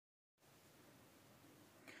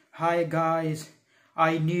Hi guys,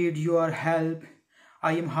 I need your help.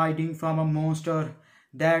 I am hiding from a monster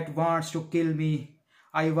that wants to kill me.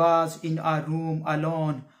 I was in a room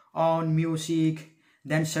alone on music.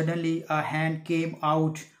 Then suddenly a hand came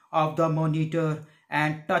out of the monitor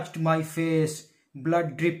and touched my face,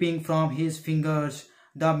 blood dripping from his fingers.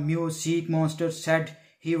 The music monster said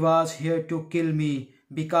he was here to kill me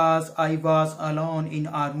because I was alone in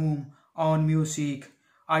a room on music.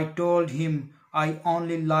 I told him I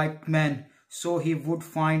only liked men, so he would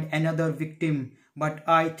find another victim. But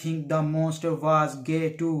I think the monster was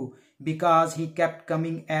gay too, because he kept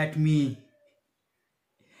coming at me.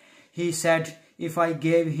 He said if I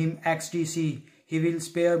gave him XTC, he will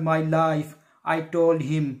spare my life. I told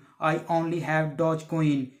him I only have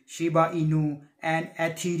Dogecoin, Shiba Inu and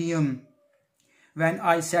Ethereum. When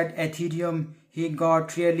I said Ethereum, he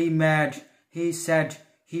got really mad. He said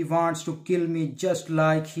he wants to kill me just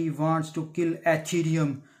like he wants to kill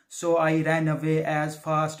Ethereum. So I ran away as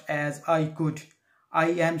fast as I could.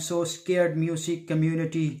 I am so scared, music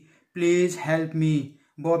community. Please help me.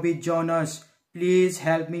 Bobby Jonas, please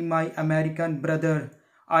help me, my American brother.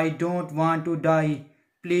 I don't want to die.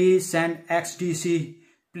 Please send XDC.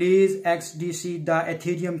 Please XDC, the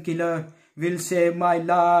Ethereum killer will save my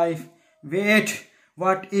life. Wait,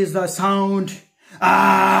 what is the sound?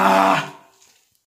 Ah!